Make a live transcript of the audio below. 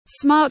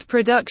Smart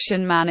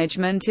production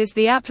management is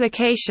the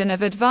application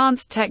of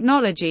advanced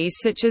technologies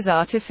such as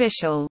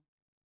artificial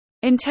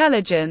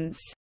intelligence,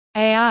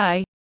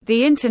 AI,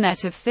 the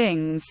Internet of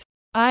Things,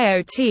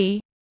 IoT,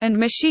 and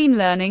machine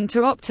learning to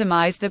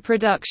optimize the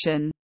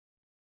production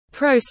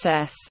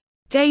process.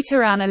 Data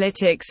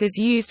analytics is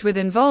used with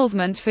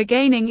involvement for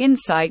gaining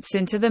insights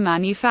into the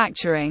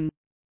manufacturing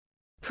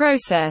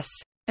process,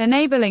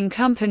 enabling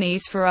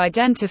companies for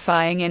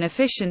identifying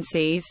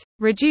inefficiencies,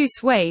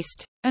 reduce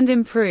waste, and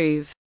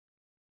improve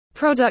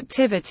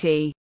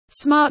productivity.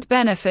 Smart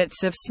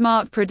benefits of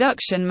smart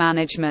production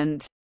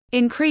management: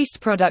 increased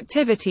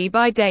productivity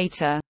by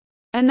data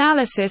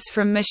analysis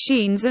from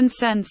machines and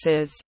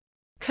sensors.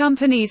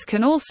 Companies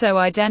can also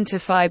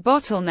identify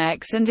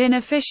bottlenecks and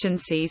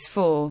inefficiencies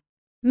for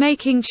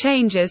making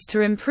changes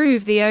to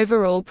improve the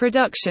overall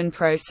production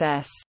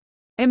process.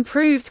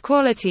 Improved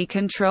quality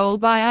control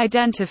by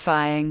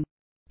identifying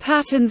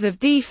patterns of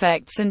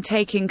defects and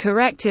taking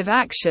corrective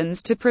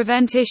actions to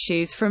prevent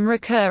issues from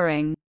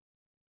recurring.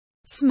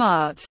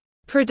 Smart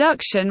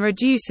production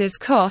reduces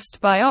cost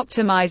by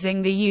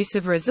optimizing the use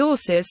of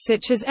resources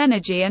such as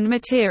energy and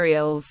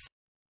materials.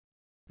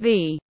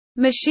 The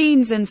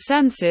machines and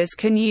sensors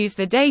can use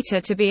the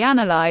data to be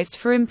analyzed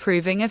for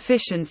improving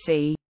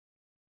efficiency.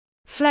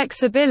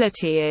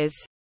 Flexibility is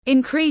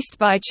increased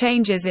by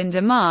changes in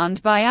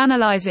demand by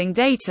analyzing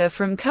data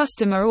from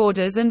customer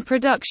orders and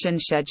production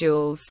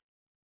schedules.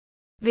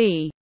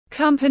 The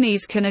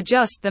companies can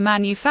adjust the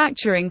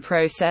manufacturing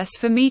process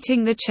for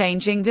meeting the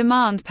changing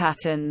demand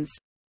patterns.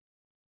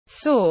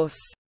 Source: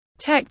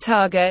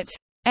 TechTarget,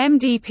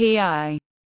 MDPI.